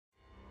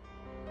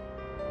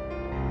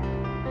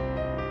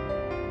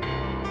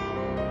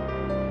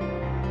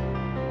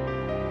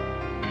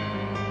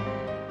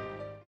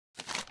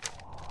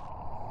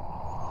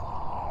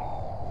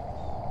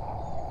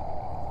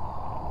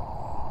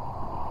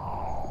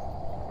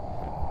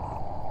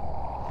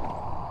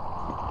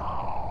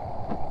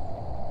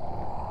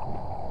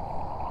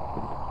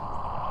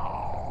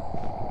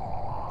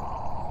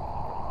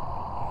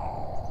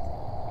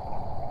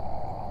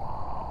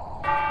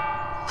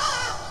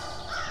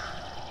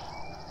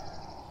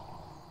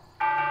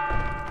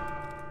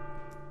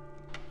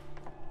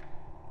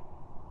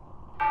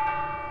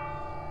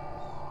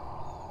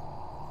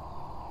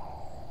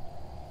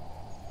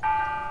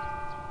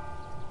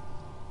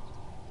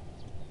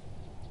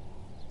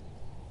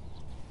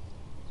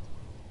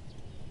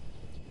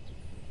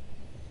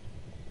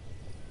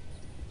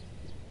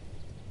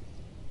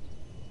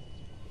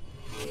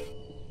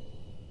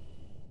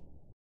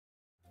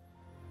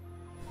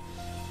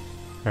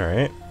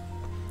Alright.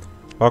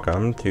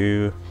 Welcome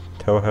to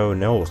Touhou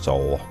Nil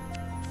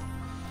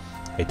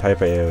a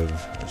type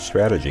of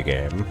strategy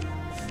game.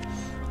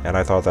 And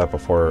I thought that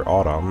before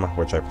autumn,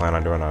 which I plan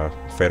on doing a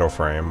Fatal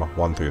Frame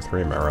 1 through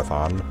 3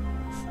 marathon,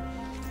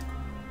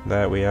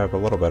 that we have a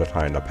little bit of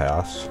time to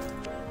pass.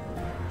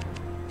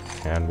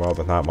 And well,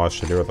 there's not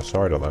much to do at the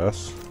start of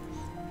this,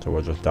 so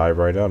we'll just dive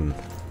right in.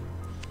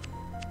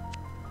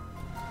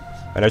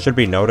 And it should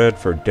be noted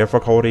for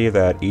difficulty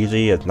that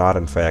easy is not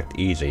in fact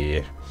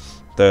easy.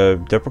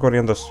 The difficulty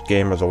in this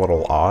game is a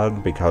little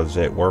odd because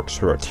it works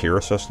through a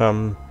tier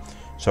system.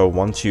 So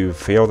once you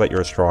feel that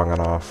you're strong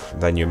enough,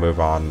 then you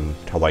move on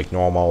to like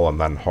normal, and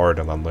then hard,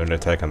 and then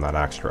lunatic, and then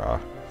extra.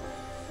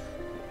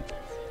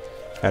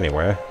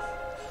 Anyway,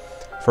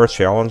 first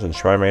challenge in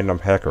Maiden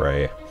of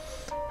Hakurei.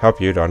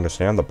 Help you to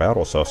understand the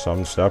battle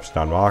system, steps,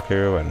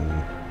 Danmaku, and...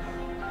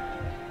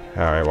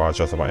 Alright, well, it's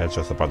just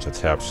a bunch of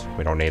tips.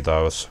 We don't need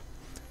those.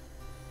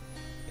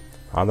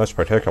 On this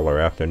particular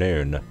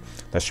afternoon,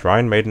 the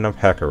Shrine Maiden of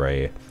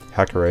Hakurei,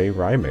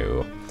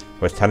 Reimu,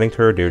 was tending to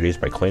her duties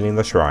by cleaning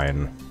the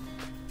shrine.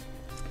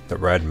 The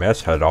red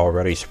mist had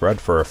already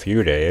spread for a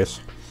few days.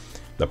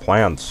 The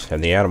plants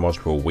and the animals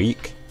grew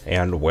weak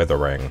and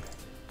withering.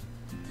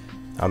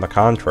 On the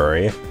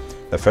contrary,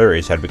 the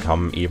fairies had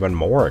become even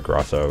more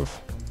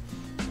aggressive.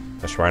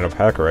 The Shrine of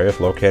Hakurei is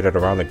located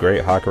around the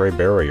Great Hakurei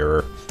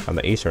Barrier on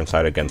the eastern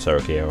side of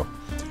Gensokyo,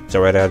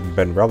 so it had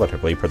been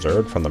relatively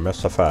preserved from the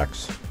mist's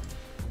effects.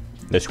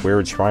 This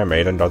weird shrine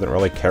maiden doesn't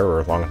really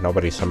care as long as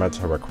nobody submits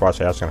a request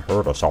asking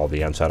her to solve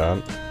the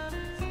incident.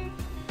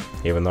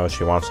 Even though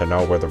she wants to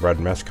know where the red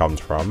mist comes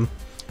from,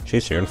 she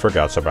soon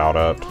forgets about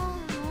it.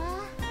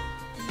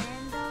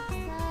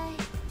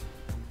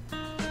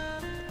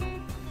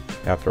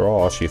 After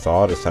all, she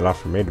thought, it's enough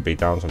for me to beat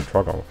down some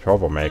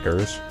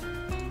troublemakers.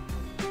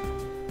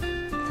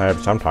 I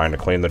have some time to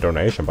clean the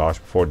donation box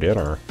before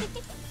dinner.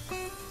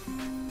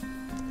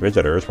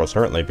 Visitors will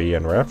certainly be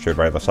enraptured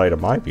by the sight of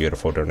my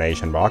beautiful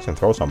donation box and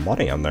throw some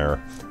money in there.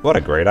 What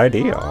a great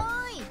idea!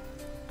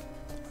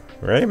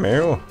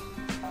 Reimu!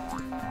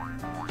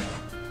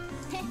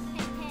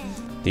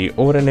 The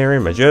ordinary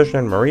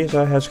magician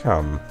Marisa has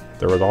come.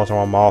 There was also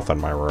a moth in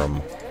my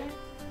room.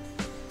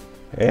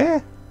 Eh?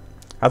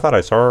 I thought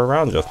I saw her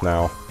around just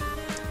now.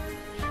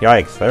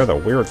 Yikes, there's a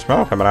weird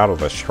smell coming out of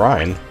the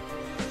shrine.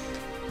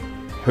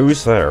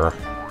 Who's there?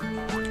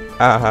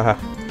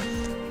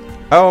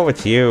 Oh,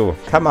 it's you.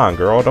 Come on,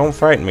 girl, don't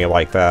frighten me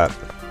like that.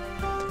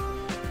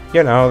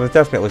 You know, there's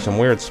definitely some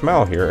weird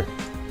smell here.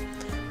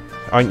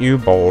 Aren't you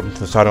bold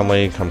to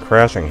suddenly come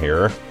crashing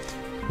here?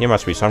 You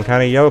must be some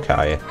kind of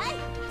yokai.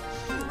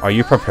 Are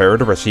you prepared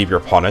to receive your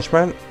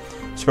punishment?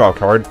 Spell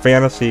card,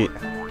 fantasy...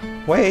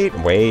 Wait.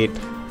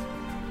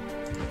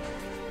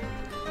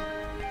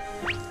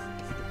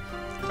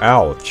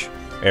 Ouch.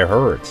 It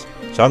hurts.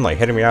 Suddenly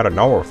hitting me out of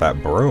nowhere with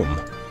that broom.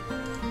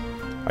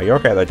 A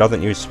yokai that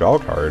doesn't use spell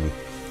card.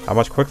 I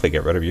must quickly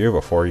get rid of you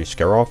before you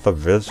scare off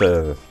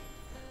the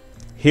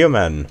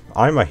Human!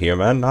 I'm a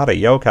human, not a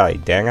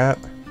yokai, dang it!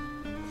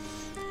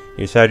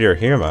 You said you're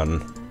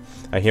human.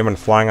 A human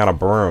flying on a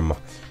broom.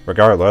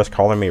 Regardless,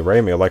 calling me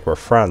reimu like we're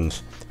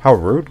friends. How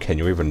rude can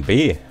you even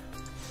be?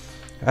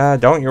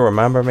 Don't you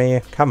remember me?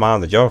 Come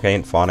on, the joke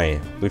ain't funny.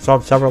 We've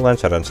solved several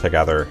incidents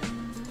together.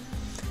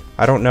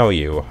 I don't know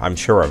you, I'm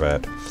sure of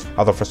it.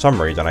 Although for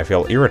some reason I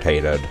feel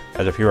irritated,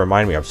 as if you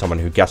remind me of someone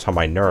who gets on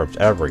my nerves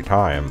every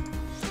time.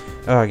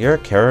 Your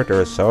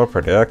character is so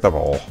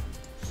predictable.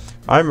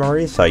 I'm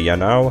Marisa, you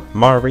know.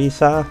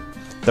 Marisa,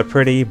 the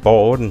pretty,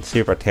 bold, and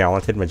super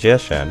talented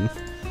magician.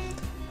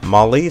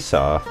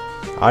 Malisa,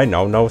 I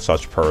know no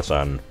such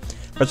person.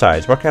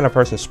 Besides, what kind of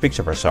person speaks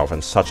of herself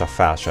in such a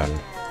fashion?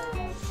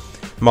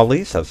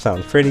 Malisa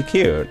sounds pretty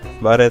cute,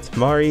 but it's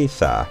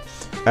Marisa.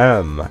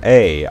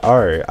 M-A-R-I-S-A.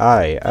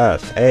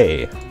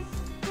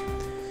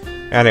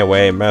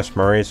 Anyway, Miss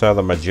Marisa,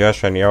 the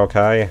magician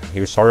yokai,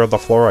 you soiled the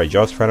floor I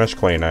just finished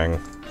cleaning.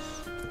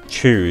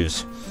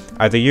 Choose.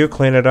 Either you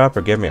clean it up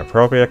or give me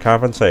appropriate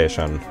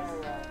compensation.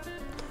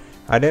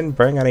 I didn't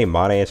bring any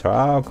money, so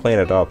I'll clean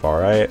it up,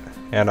 alright?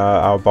 And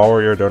I'll borrow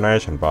your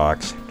donation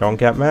box. Don't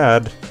get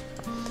mad.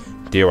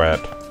 Do it.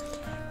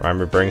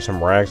 Reimu bring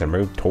some rags and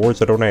move towards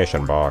the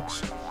donation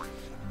box.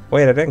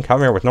 Wait, I didn't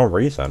come here with no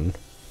reason.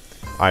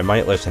 I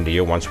might listen to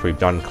you once we've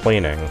done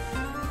cleaning.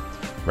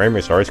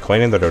 Reimu starts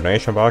cleaning the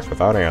donation box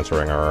without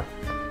answering her.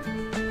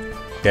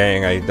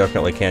 Dang, I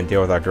definitely can't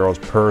deal with that girl's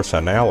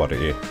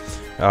personality.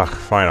 Ugh,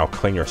 fine, I'll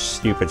clean your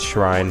stupid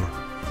shrine.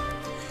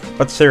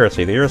 But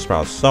seriously, the air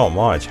smells so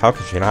much, how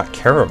could she not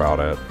care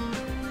about it?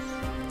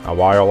 A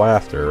while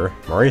after,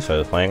 Marisa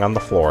is laying on the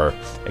floor,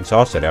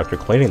 exhausted after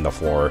cleaning the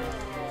floor.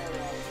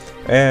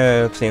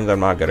 It seems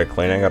I'm not good at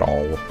cleaning at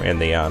all, in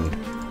the end.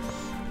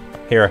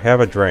 Here, have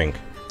a drink.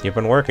 You've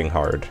been working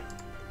hard.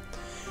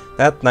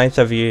 That's nice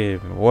of you.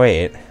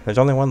 Wait, there's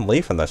only one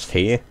leaf in this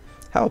tea.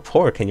 How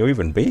poor can you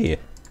even be?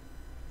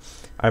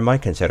 I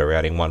might consider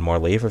adding one more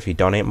leaf if you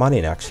donate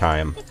money next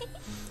time.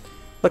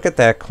 Look at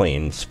that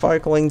clean,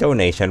 sparkling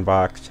donation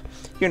box.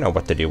 You know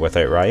what to do with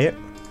it, right?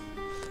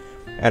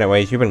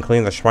 Anyways, you've been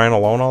cleaning the shrine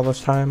alone all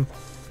this time?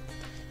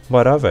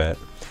 What of it?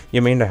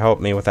 You mean to help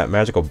me with that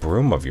magical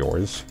broom of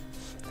yours?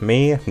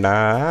 Me?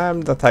 Nah,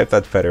 I'm the type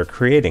that's better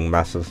creating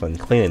messes than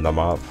cleaning them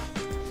up.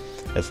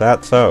 Is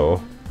that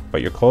so?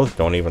 But your clothes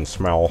don't even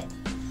smell.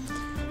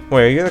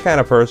 Wait, are you the kind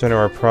of person who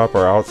are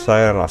proper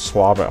outside and a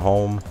slob at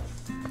home?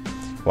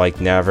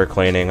 Like never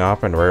cleaning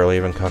up and rarely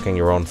even cooking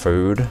your own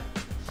food?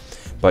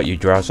 But you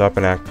dress up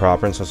and act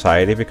proper in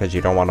society because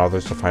you don't want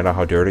others to find out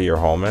how dirty your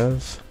home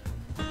is?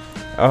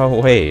 Oh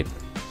wait,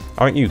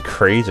 aren't you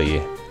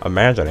crazy?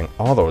 Imagining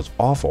all those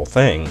awful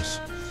things.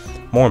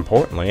 More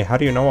importantly, how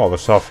do you know all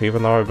this stuff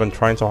even though I've been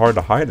trying so hard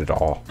to hide it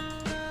all?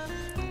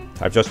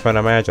 I've just been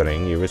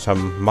imagining you as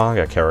some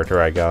manga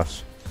character, I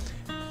guess.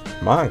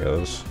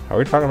 Mangas? Are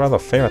we talking about the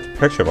famous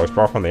picture books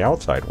brought from the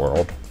outside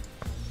world?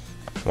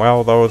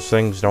 Well, those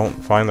things don't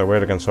find their way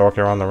to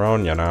Gensokyo on their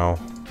own, you know.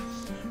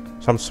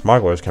 Some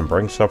smugglers can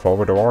bring stuff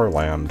over to our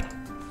land.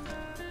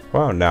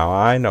 Well, now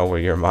I know where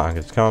your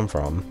mangas come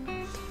from.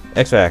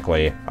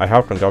 Exactly. I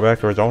helped him go back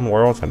to his own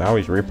world, so now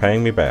he's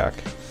repaying me back.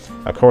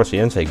 Of course, the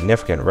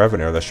insignificant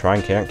revenue of the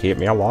shrine can't keep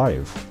me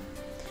alive.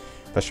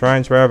 The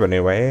shrine's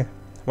revenue, eh?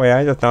 Wait,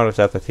 I just noticed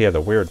that the tea has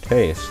a weird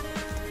taste.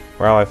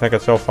 Well, I think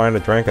it's still fine to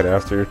drink it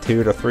after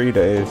 2 to 3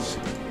 days.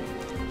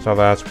 So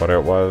that's what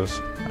it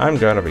was. I'm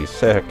gonna be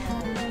sick.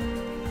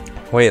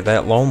 Wait,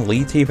 that lone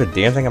Lee tea been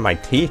dancing in my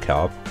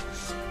teacup?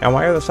 And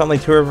why are there suddenly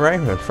 2 of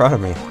reimu in front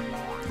of me?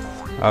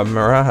 A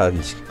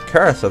mirage.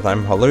 Curses,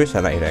 I'm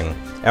hallucinating.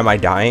 Am I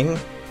dying?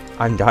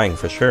 I'm dying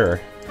for sure.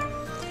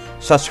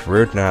 Such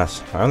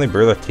rudeness. I only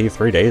brewed the tea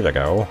 3 days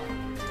ago.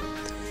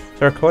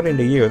 So according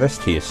to you, this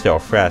tea is still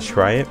fresh,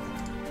 right?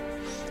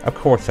 Of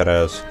course it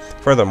is.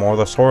 Furthermore,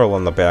 the soil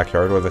in the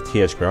backyard where the tea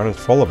is grown is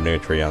full of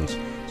nutrients.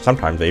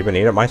 Sometimes I even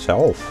eat it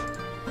myself.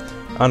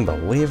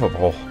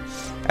 Unbelievable.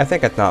 I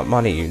think it's not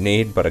money you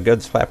need, but a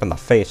good slap in the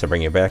face to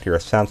bring you back to your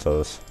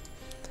senses.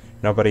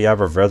 Nobody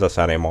ever visits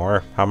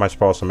anymore. How am I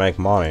supposed to make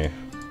money?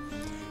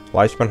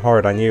 Life's been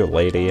hard on you,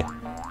 lady.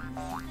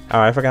 Oh,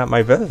 I forgot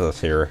my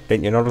visitors here.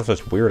 Didn't you notice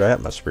this weird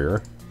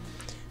atmosphere?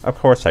 Of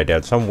course I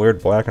did. Some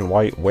weird black and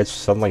white witch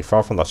suddenly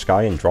fell from the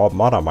sky and dropped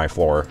mud on my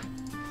floor.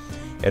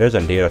 It is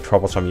indeed a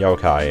troublesome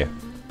yokai.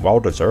 Well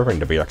deserving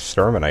to be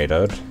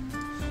exterminated.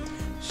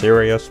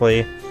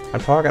 Seriously?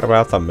 I'm talking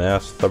about the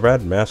mist. The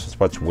red mist is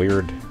what's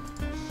weird.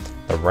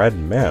 The red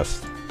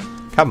mist?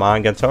 Come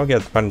on,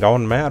 Gensokyo's been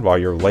going mad while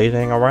you're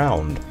lazing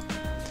around.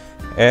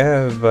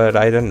 But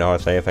I didn't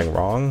notice anything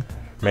wrong.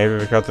 Maybe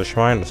because the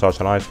shrine is such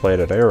an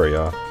isolated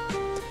area.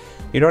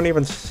 You don't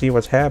even see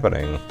what's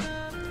happening.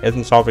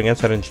 Isn't solving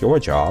incidents your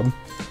job?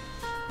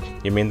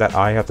 You mean that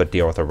I have to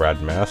deal with the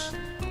red mist?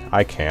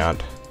 I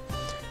can't.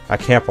 I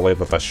can't believe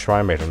that the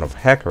shrine Maiden of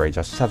Hakurei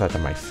just said that to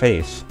my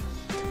face.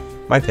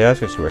 My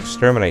task is to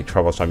exterminate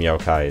troublesome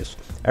yokais.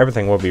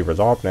 Everything will be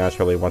resolved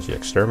naturally once the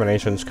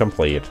extermination's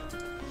complete.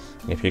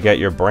 If you get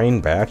your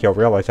brain back, you'll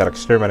realize that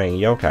exterminating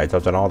yokai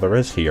doesn't all there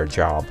is to your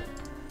job.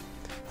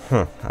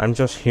 I'm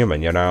just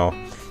human, you know.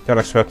 Don't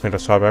expect me to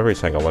solve every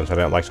single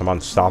incident like some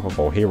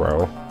unstoppable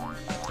hero.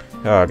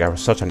 Ugh, I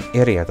was such an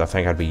idiot to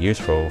think I'd be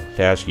useful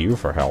to ask you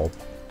for help.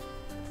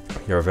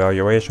 Your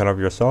evaluation of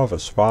yourself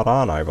is spot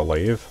on, I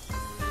believe.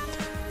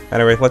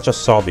 Anyway, let's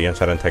just solve the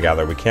incident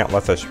together. We can't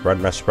let this red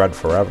mist spread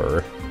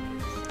forever.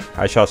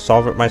 I shall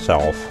solve it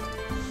myself.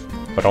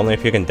 But only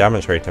if you can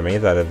demonstrate to me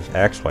that it is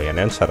actually an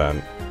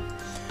incident.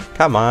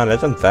 Come on,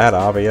 isn't that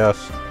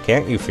obvious?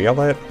 Can't you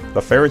feel it?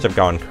 The fairies have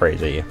gone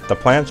crazy, the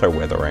plants are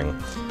withering,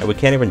 and we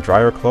can't even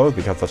dry our clothes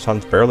because the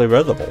sun's barely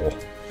visible.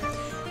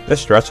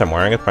 This dress I'm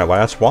wearing is my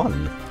last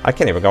one. I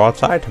can't even go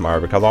outside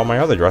tomorrow because all my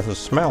other dresses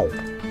smell.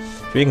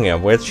 Speaking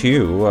of which,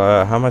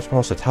 how am I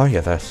supposed to tell you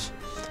this?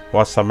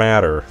 What's the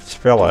matter?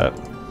 Spill it.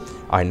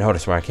 I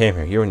noticed when I came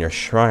here, you and your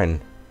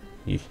shrine,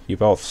 you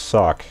both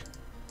suck.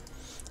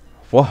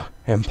 What?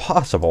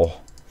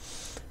 Impossible.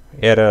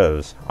 It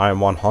is. I am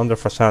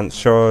 100%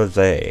 sure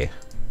they.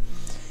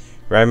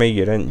 Remy,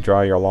 you didn't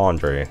dry your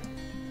laundry.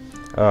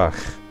 Ugh.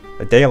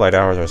 The daylight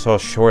hours are so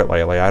short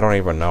lately, I don't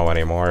even know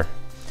anymore.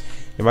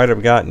 You might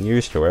have gotten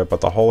used to it,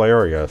 but the whole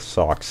area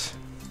sucks.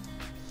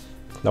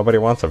 Nobody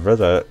wants to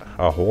visit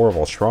a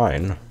horrible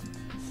shrine.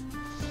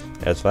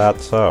 Is that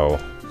so?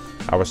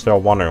 I was still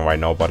wondering why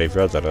nobody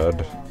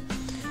visited.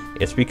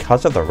 It's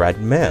because of the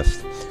red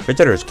mist.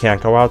 Visitors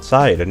can't go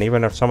outside, and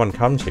even if someone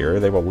comes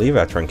here, they will leave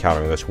after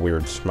encountering this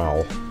weird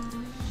smell.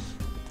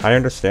 I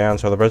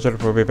understand, so the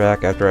visitors will be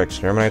back after I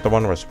exterminate the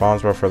one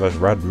responsible for this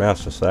red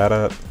mist, is that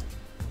it?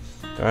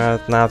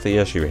 That's not the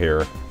issue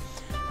here.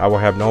 I will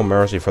have no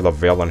mercy for the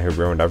villain who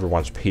ruined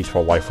everyone's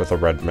peaceful life with the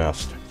red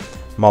mist.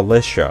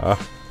 Militia.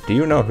 Do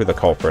you know who the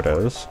culprit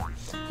is?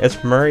 It's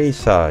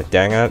Marisa,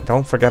 dang it,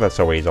 don't forget it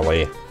so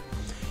easily.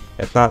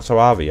 It's not so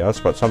obvious,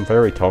 but some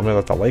fairy told me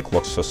that the lake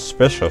looks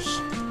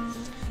suspicious.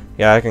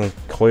 Yeah, I can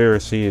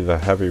clearly see the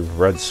heavy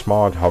red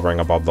smog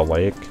hovering above the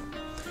lake.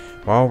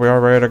 Well, we are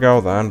ready to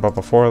go then, but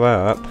before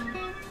that...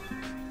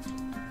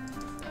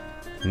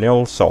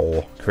 Nil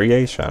Soul.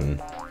 Creation.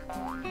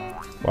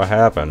 What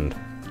happened?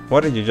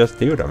 What did you just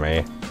do to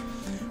me?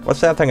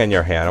 What's that thing in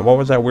your hand? And what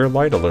was that weird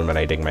light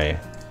illuminating me?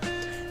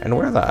 And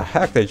where the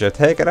heck did you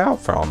take it out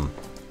from?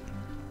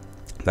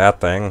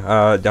 That thing?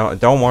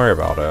 Don't worry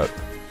about it.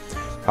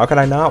 How can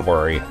I not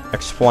worry?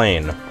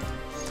 Explain.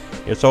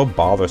 You're so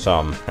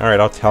bothersome. Alright,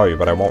 I'll tell you,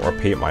 but I won't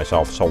repeat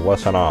myself, so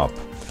listen up.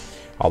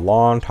 A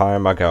long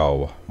time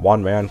ago,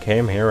 one man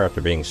came here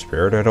after being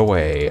spirited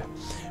away.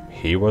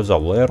 He was a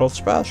little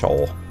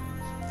special.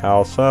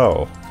 How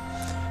so?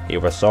 He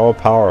was so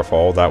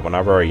powerful that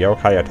whenever a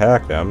yokai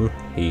attacked him,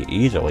 he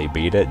easily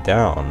beat it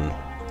down.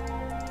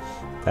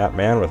 That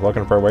man was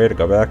looking for a way to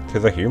go back to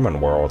the human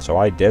world, so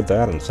I did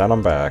that and sent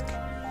him back.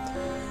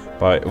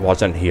 But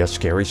wasn't he a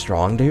scary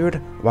strong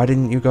dude? Why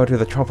didn't you go to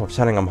the trouble of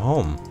sending him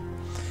home?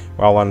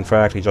 Well, in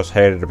fact, he just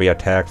hated to be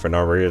attacked for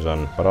no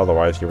reason, but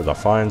otherwise he was a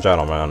fine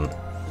gentleman.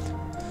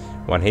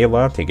 When he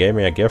left, he gave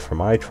me a gift for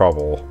my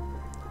trouble.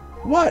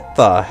 What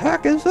the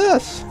heck is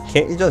this?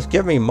 Can't you just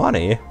give me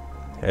money?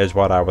 Is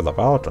what I was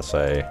about to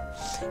say.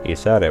 He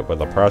said it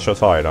was a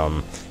precious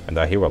item, and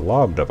that he would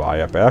love to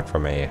buy it back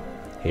from me.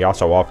 He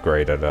also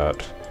upgraded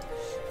it.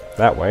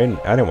 That way,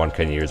 anyone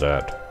can use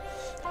it.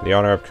 The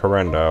owner of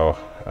Kurindo,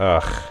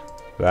 ugh,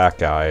 that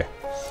guy.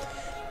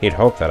 He'd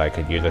hoped that I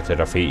could use it to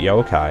defeat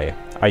yokai.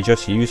 I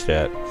just used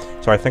it,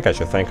 so I think I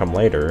should thank him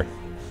later.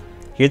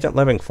 He isn't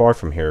living far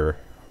from here.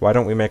 Why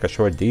don't we make a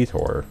short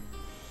detour?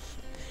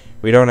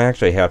 We don't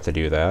actually have to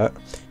do that.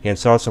 He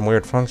installed some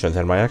weird functions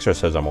in my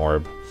exorcism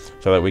orb,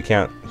 so that we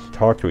can't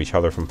talk to each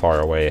other from far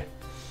away.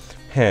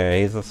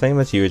 Hey, he's the same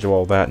as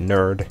usual, that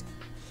nerd.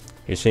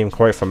 You seem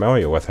quite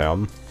familiar with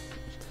him.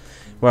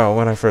 Well,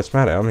 when I first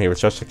met him, he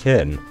was just a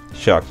kid.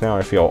 Shucks, now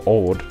I feel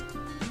old.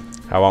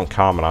 I won't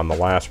comment on the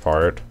last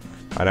part.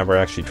 I never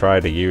actually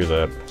tried to use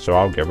it, so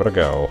I'll give it a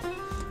go.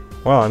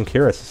 Well, I'm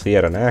curious to see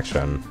it in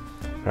action.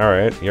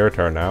 Alright, your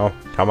turn now.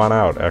 Come on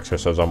out,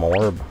 exorcism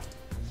orb.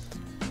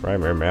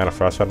 Reimu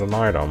manifested an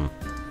item.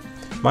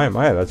 My,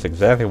 that's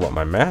exactly what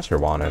my master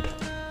wanted.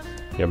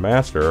 Your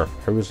master?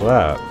 Who's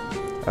that?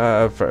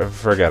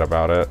 Forget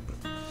about it.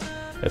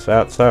 Is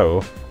that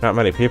so? Not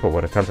many people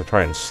would attempt to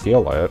try and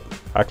steal it.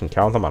 I can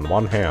count them on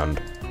one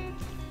hand.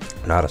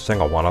 Not a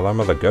single one of them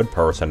is a good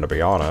person, to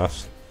be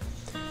honest.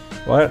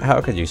 What?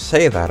 How could you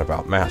say that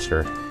about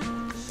Master?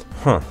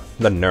 Huh,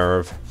 the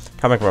nerve.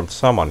 Coming from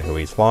someone who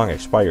eats long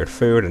expired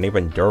food and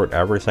even dirt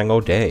every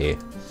single day.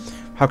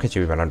 How could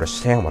you even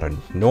understand what a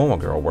normal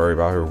girl worry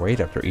about her weight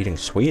after eating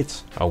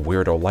sweets? A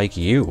weirdo like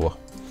you.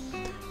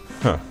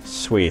 Huh,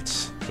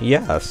 sweets.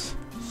 Yes.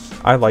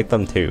 I like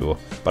them too,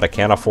 but I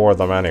can't afford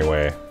them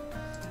anyway.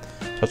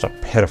 Such a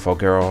pitiful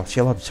girl. She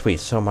loves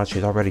sweets so much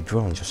she's already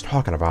drooling just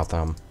talking about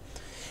them.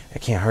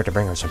 It can't hurt to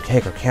bring her some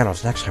cake or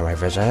candles next time I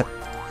visit.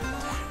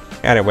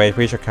 Anyways,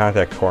 we should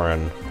contact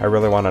Korin. I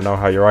really want to know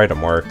how your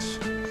item works.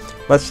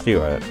 Let's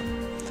do it.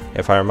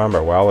 If I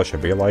remember well, it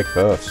should be like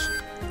this.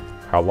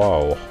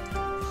 Hello.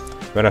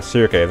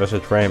 Rinnosuke, this is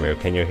Reimu.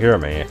 Can you hear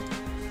me?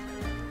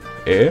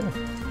 Eh?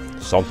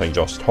 Something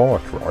just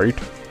talked, right?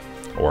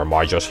 Or am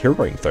I just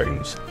hearing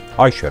things?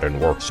 I shouldn't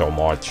work so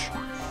much.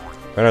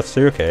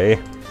 Rinnosuke?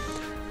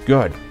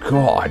 Good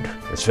God!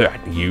 Is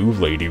that you,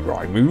 Lady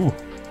Reimu?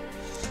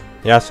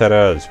 Yes, it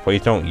is.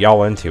 Please don't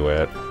yell into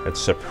it. It's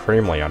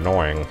supremely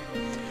annoying.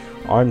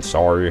 I'm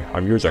sorry.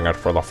 I'm using it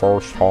for the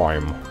first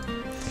time.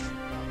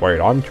 Wait,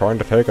 I'm trying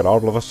to take it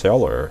out of the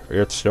cellar.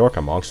 It's stuck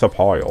amongst the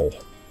pile.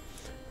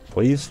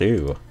 Please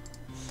do.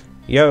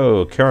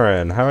 Yo,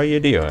 Karen, how are you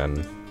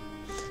doing?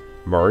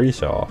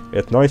 Marisa,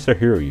 it's nice to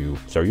hear you.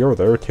 So you're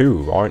there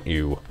too, aren't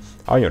you?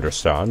 I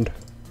understand.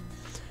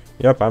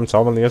 Yep, I'm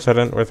solving the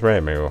incident with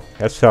Reimu.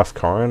 It's tough,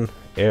 Karen.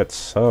 It's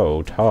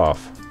so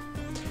tough.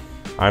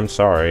 I'm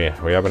sorry,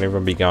 we haven't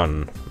even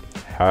begun.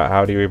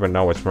 How do you even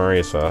know it's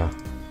Marisa?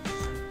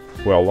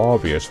 Well,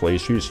 obviously,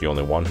 she's the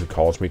only one who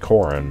calls me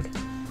Korin.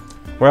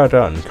 Well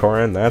done,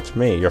 Korin, that's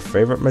me, your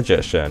favorite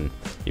magician.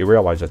 You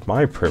realize it's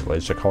my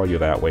privilege to call you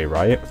that way,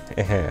 right?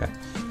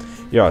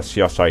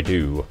 Yes, I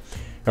do.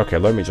 Okay,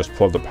 let me just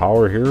plug the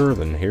power here,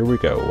 then here we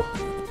go.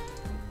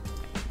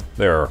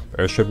 There,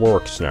 it should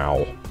work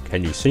now.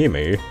 Can you see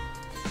me?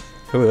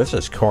 Ooh, this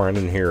is Korin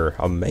in here.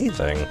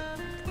 Amazing.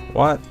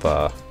 What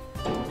the...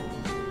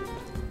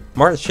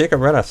 Marisa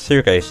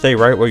Rinnosuke, stay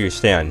right where you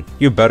stand.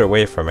 You better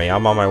wait for me.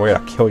 I'm on my way to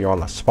kill you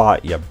on the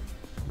spot, you...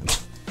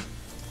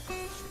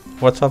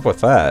 What's up with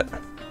that?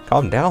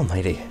 Calm down,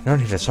 lady. No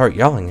need to start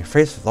yelling. Your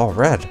face is all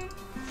red.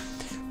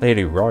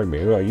 Lady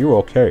Reimu, are you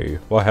okay?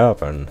 What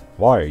happened?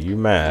 Why are you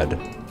mad?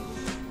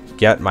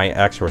 Get my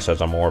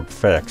exorcism orb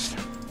fixed.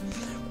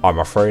 I'm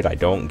afraid I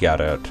don't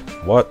get it.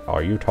 What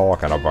are you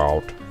talking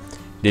about?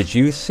 Did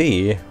you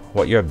see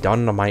what you have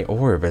done to my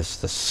orb? Is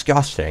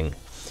disgusting.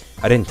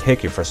 I didn't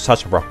take you for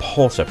such a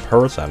repulsive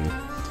person.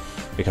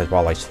 Because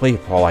while I sleep,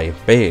 while I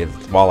bathe,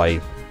 while I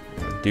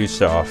do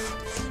stuff,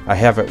 I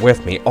have it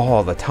with me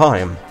all the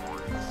time.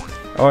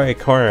 Oi,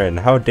 Korin,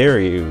 how dare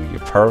you, you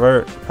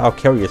pervert? I'll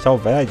kill you so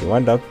bad you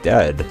end up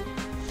dead.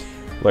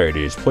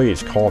 Ladies,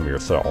 please calm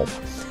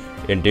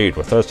yourself. Indeed,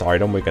 with this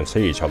item we can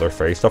see each other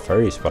face to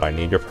face, but I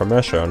need your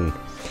permission.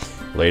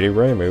 Lady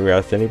Reimu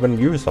hasn't even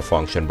used the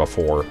function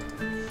before.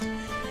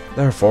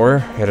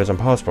 Therefore, it is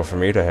impossible for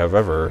me to have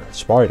ever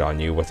spied on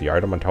you with the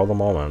item until the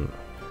moment.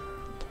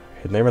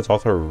 His name is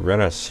also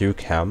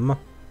Rinnosuke.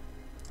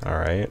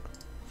 Alright.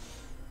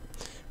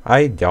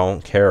 I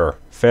don't care.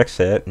 Fix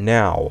it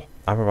now.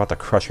 I'm about to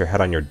crush your head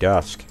on your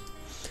desk.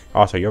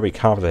 Also, you'll be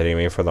compensating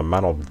me for the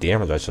mental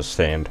damage I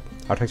sustained.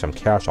 I'll take some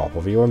cash off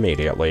of you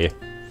immediately.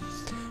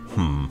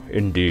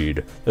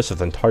 Indeed. This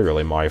is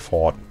entirely my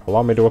fault.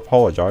 Allow me to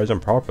apologize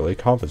and properly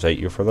compensate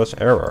you for this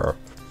error.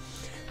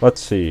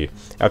 Let's see.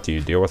 After you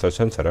deal with this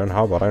incident,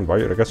 how about I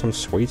invite you to get some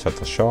sweets at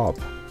the shop?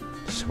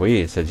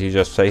 Sweets? Did you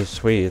just say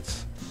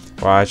sweets?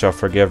 Well, I shall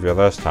forgive you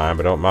this time,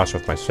 but don't mess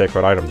with my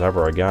sacred items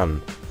ever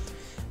again.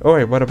 Oh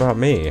wait, what about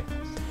me?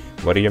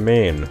 What do you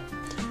mean?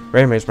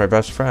 Reimu's my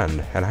best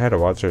friend, and I had to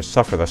watch her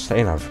suffer the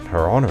stain of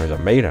her honor as a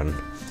maiden.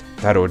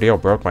 That ordeal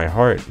broke my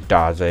heart,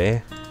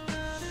 Daze.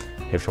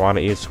 If you want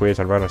to eat sweets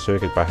on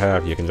Rinnosuke's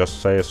behalf, you can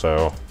just say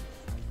so.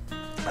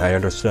 I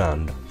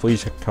understand.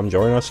 Please come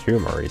join us too,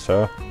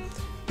 Marisa.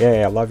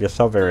 Yay, I love you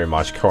so very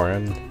much,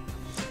 Corin.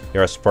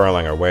 You're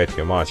spoiling her way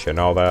too much, you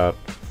know that?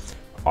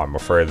 I'm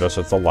afraid this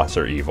is the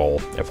lesser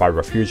evil. If I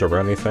refuse her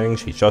anything,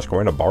 she's just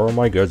going to borrow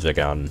my goods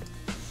again.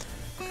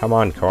 Come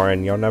on,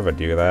 Corin, you'll never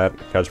do that,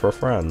 because we're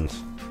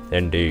friends.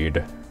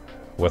 Indeed.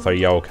 With a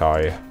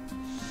yokai.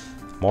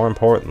 More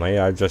importantly,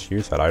 I've just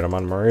used that item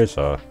on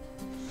Marisa.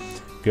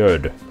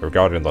 Good.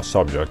 Regarding the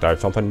subject, I have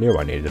something new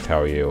I need to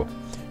tell you.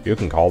 You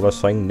can call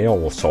this thing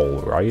Nil Soul,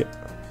 right?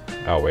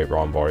 Oh wait,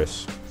 wrong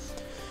voice.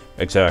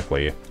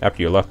 Exactly.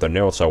 After you left the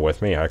Nil Soul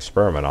with me, I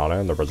experimented on it,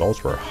 and the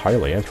results were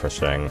highly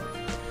interesting.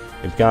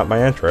 You've got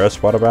my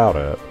interest, what about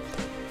it?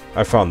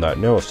 I found that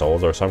Nil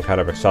Souls are some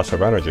kind of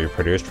excessive energy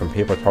produced from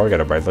people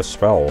targeted by this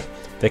spell.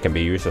 They can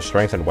be used to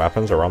strengthen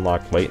weapons or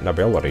unlock latent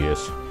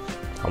abilities.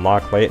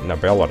 Unlock latent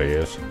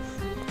abilities?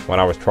 When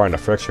I was trying to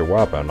fix your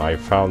weapon, I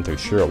found through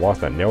sheer luck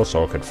that Nil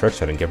Soul could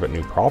fix it and give it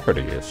new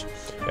properties.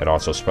 It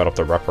also sped up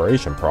the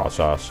reparation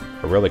process.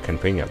 A really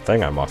convenient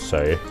thing, I must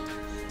say.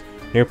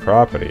 New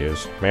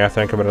properties? May I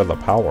think of it as a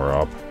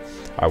power-up?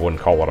 I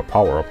wouldn't call it a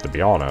power-up, to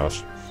be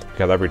honest,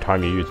 because every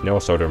time you use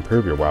Nil Soul to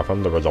improve your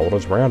weapon, the result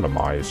is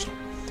randomized.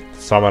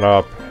 To sum it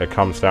up, it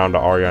comes down to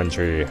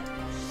RNG.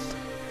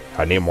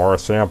 I need more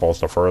samples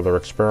to further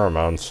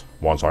experiments.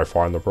 Once I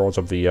find the rules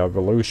of the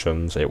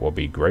evolutions, it will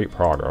be great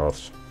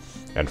progress.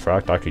 In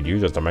fact, I could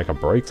use it to make a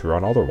breakthrough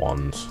on other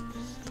ones.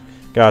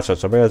 Gotcha,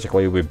 so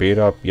basically we beat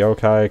up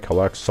yokai,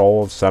 collect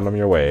souls, send them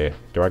your way.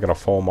 Do I get a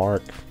full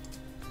mark?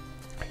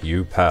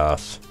 You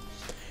pass.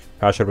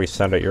 How should we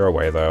send it your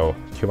way, though?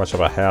 Too much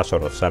of a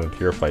hassle to send it to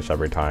your place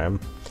every time.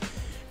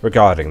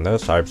 Regarding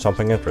this, I have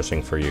something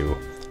interesting for you.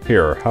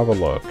 Here, have a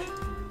look.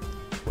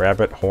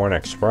 Rabbit Horn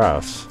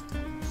Express.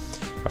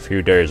 A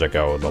few days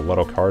ago, the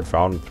little card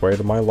found its way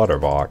to my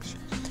letterbox.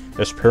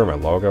 This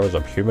pyramid logo is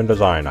of human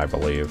design, I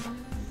believe.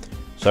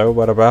 So,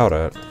 what about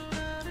it?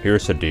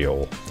 Here's the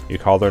deal. You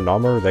call their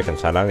number, they can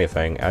send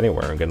anything,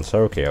 anywhere in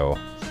Gensokyo.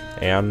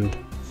 And,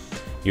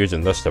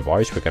 using this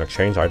device, we can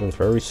exchange items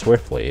very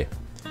swiftly.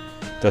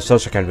 Does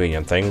such a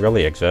convenient thing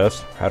really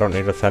exist? I don't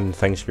need to send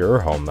things to your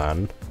home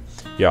then.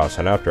 Yes,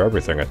 and after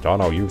everything is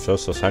done, I'll use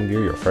this to send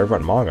you your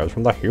favorite mangas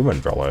from the human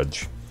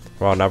village.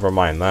 Well, never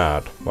mind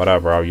that.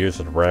 Whatever, I'll use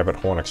the Rabbit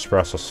Horn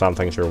Express to send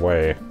things your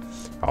way.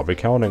 I'll be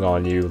counting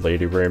on you,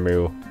 Lady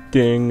Reimu.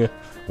 Ding!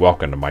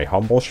 Welcome to my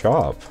humble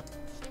shop.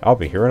 I'll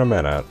be here in a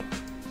minute.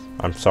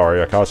 I'm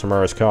sorry, a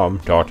customer has come.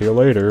 Talk to you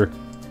later.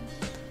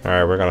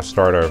 Alright, we're gonna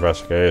start our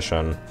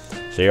investigation.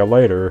 See you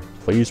later.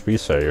 Please be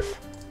safe.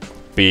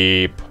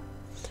 Beep.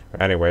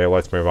 Anyway,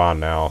 let's move on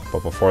now.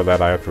 But before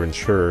that, I have to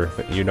ensure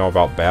that you know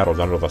about battles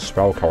under the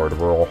spell card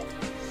rule.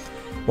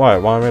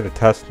 What, want me to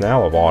test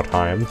now of all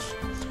times?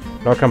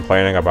 No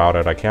complaining about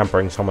it, I can't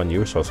bring someone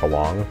useless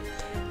along.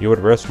 You would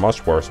risk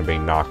much worse than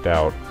being knocked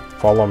out.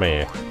 Follow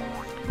me.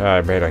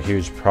 I made a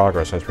huge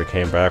progress since we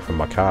came back from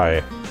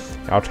Makai.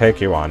 I'll take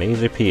you on,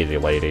 easy peasy,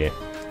 lady.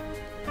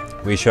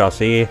 We shall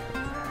see.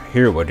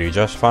 Here will do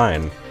just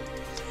fine.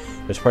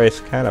 This place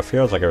kinda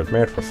feels like it was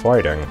made for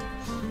fighting.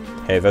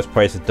 Hey, this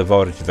place is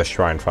devoted to the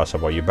Shrine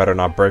Festival, you better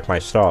not break my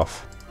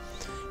stuff.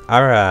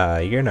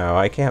 Alright, you know,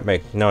 I can't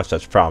make no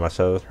such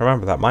promises.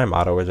 Remember that my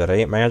motto is it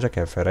ain't magic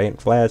if it ain't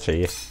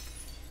flashy.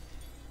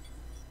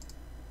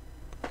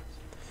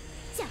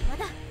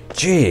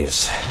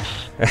 Jeez.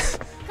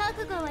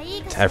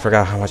 I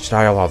forgot how much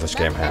dialogue this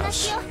game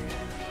has.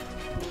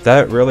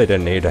 That really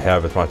didn't need to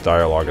have as much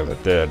dialogue as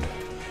it did.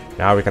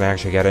 Now we can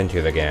actually get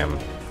into the game.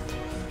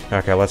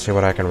 Okay, let's see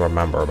what I can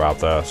remember about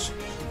this.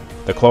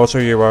 The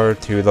closer you are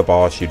to the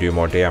boss, you do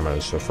more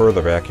damage. The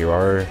further back you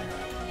are,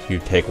 you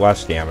take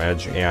less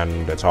damage,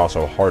 and it's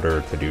also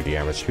harder to do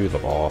damage to the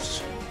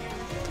boss.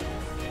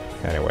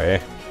 Anyway,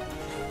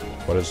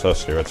 what does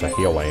this do? It's a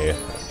healing.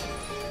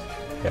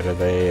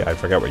 I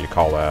forget what you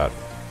call that.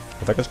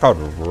 I think it's called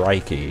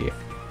Reiki.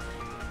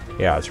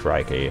 Yeah, it's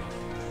Reiki.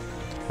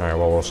 Alright,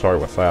 well, we'll start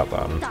with that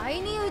then.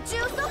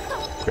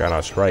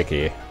 Gonna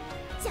Reiki.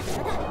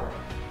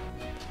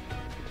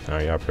 Oh,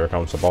 yep, here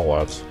comes the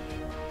bullets.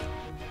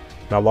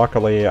 Now,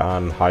 luckily,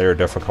 on higher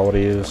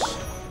difficulties,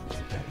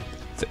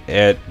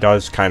 it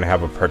does kind of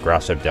have a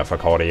progressive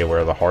difficulty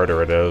where the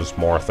harder it is,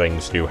 more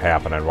things do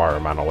happen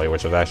environmentally,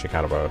 which is actually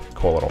kind of a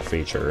cool little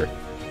feature.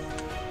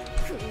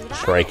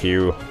 Strike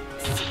you.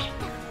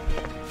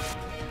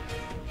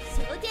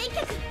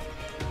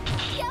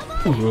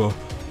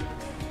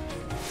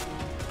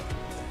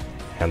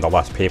 And the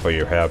less people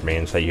you have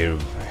means that you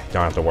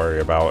don't have to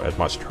worry about as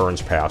much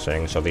turns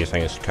passing, so these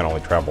things can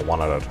only travel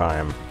one at a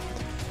time.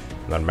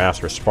 And then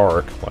Master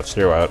Spark, let's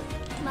do it.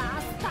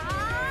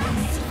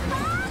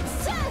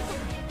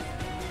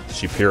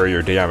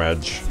 Superior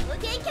damage.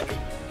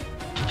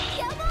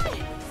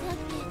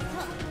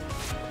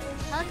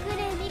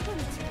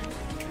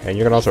 And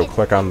you can also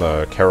click on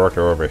the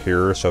character over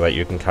here so that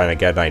you can kind of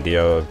get an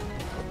idea of,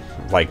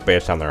 like,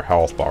 based on their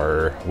health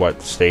bar,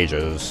 what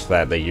stages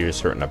that they use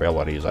certain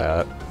abilities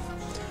at.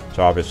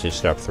 So obviously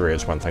step 3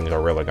 is when things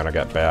are really going to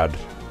get bad.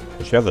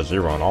 She has a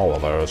 0 in all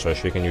of those, so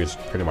she can use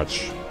pretty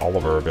much all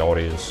of her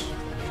abilities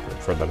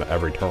for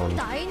every turn.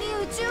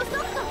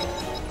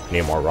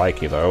 Need more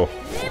Reiki, though.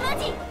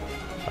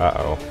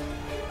 Uh-oh.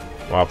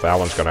 Well, that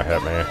one's going to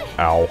hit me.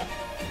 Ow.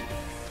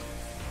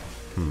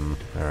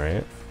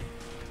 Alright.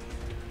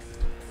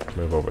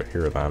 Move over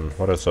here, then.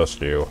 What does this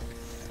do?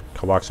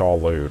 Collects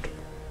all loot.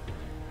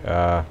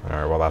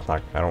 Alright, well, that's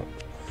not... I don't...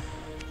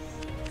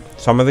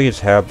 Some of these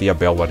have the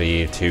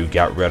ability to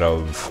get rid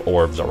of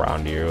orbs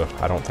around you.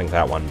 I don't think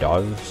that one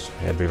does.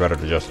 It'd be better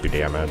to just do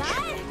damage.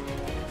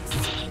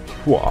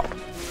 Whoa.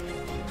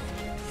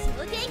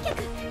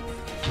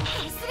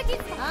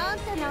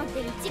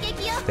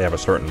 They have a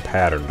certain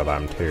pattern to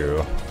them,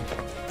 too.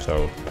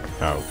 So,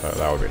 oh,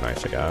 that would be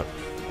nice to get.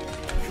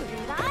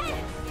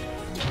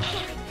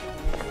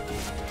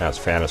 That's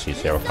Fantasy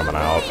Sale coming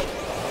out.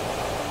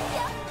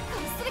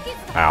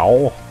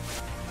 Ow.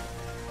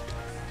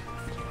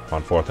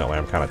 Unfortunately,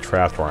 I'm kind of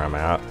trapped where I'm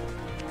at.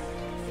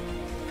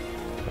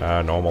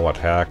 Normal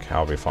attack,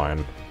 I'll be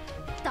fine.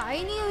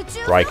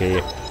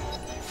 Reiki.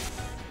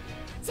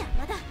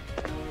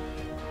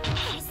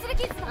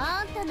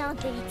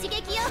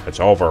 It's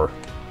over.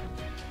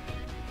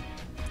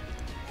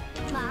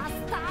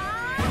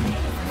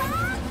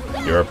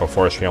 Do it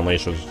before she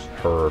unleashes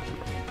her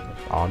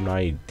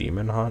Omni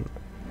Demon Hunt.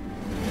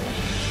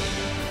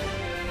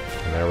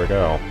 And there we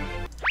go.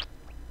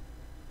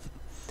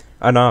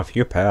 Enough,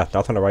 you passed.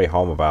 Nothing to write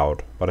home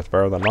about, but it's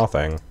better than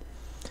nothing.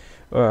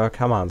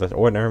 Come on, this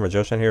ordinary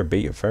magician here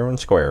beat you fair and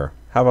square.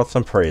 How about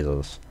some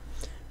praises?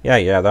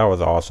 Yeah, that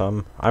was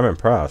awesome. I'm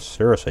impressed.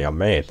 Seriously,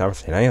 amazed. Never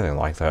seen anything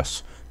like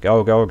this.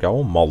 Go,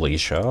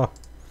 Militia.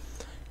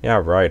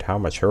 Yeah, right, how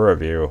mature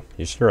of you.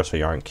 You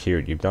seriously aren't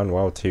cute. You've done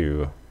well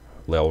too,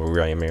 Lil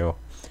Reimu.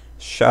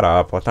 Shut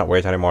up, let's not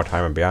waste any more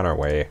time and be on our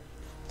way.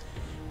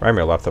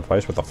 Reimu left the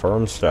place with a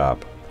firm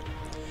step.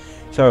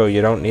 So,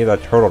 you don't need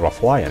that turtle to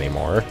fly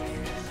anymore.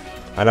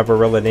 I never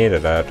really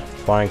needed it.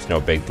 Flying's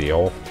no big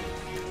deal.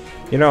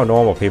 You know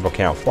normal people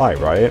can't fly,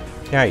 right?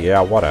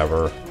 Yeah,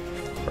 whatever.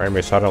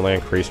 Reimu suddenly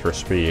increased her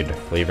speed,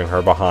 leaving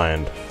her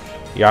behind.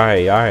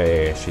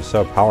 Yay, she's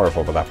so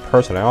powerful, but that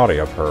personality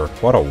of her,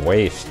 what a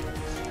waste.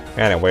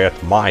 Anyway,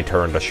 it's my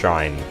turn to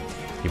shine.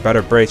 You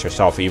better brace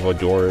yourself,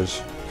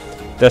 evildoers.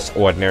 This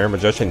ordinary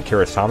magician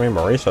Kurosami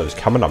Marisa is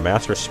coming to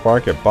Master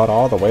Spark your butt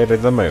all the way to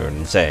the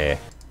moon, Zay.